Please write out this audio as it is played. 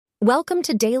Welcome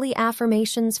to Daily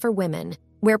Affirmations for Women,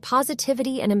 where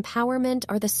positivity and empowerment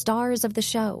are the stars of the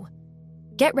show.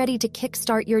 Get ready to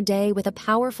kickstart your day with a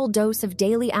powerful dose of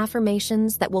daily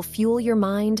affirmations that will fuel your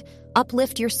mind,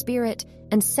 uplift your spirit,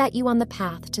 and set you on the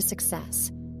path to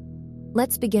success.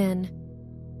 Let's begin.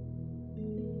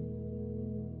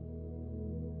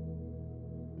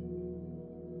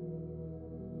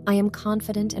 I am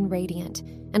confident and radiant,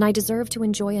 and I deserve to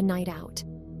enjoy a night out.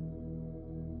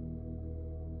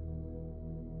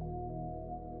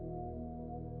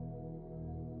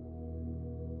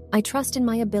 I trust in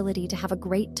my ability to have a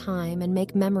great time and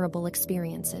make memorable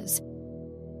experiences.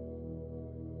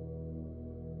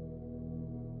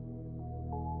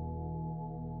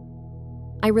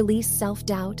 I release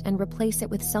self-doubt and replace it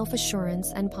with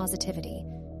self-assurance and positivity.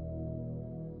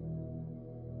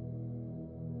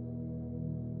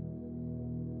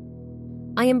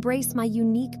 I embrace my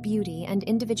unique beauty and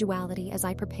individuality as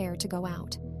I prepare to go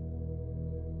out.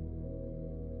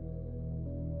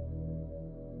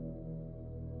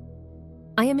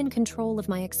 I am in control of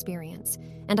my experience,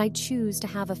 and I choose to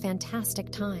have a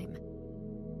fantastic time.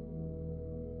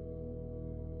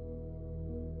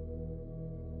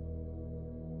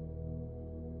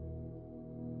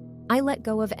 I let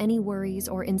go of any worries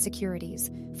or insecurities,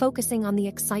 focusing on the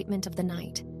excitement of the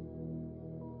night.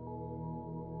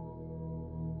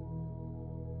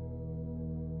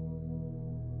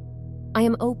 I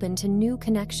am open to new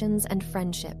connections and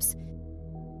friendships.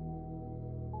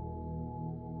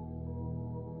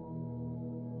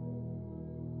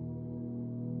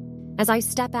 As I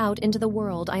step out into the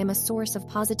world, I am a source of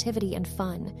positivity and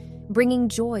fun, bringing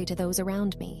joy to those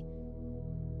around me.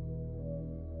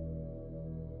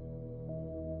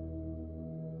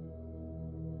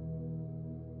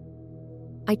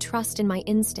 I trust in my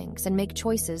instincts and make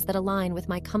choices that align with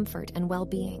my comfort and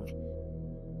well-being.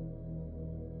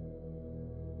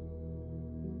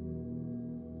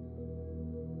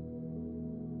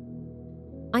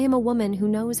 I am a woman who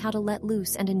knows how to let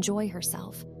loose and enjoy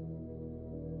herself.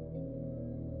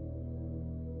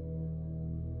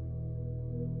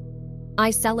 I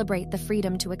celebrate the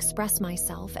freedom to express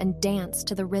myself and dance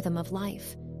to the rhythm of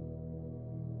life.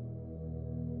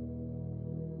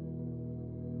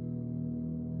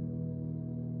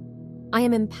 I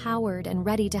am empowered and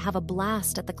ready to have a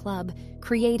blast at the club,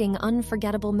 creating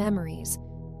unforgettable memories.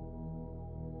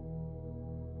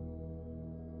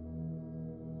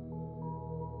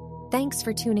 Thanks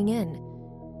for tuning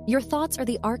in. Your thoughts are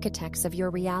the architects of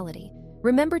your reality.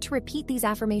 Remember to repeat these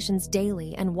affirmations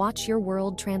daily and watch your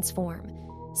world transform.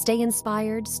 Stay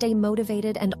inspired, stay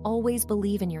motivated, and always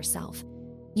believe in yourself.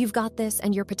 You've got this,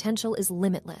 and your potential is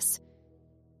limitless.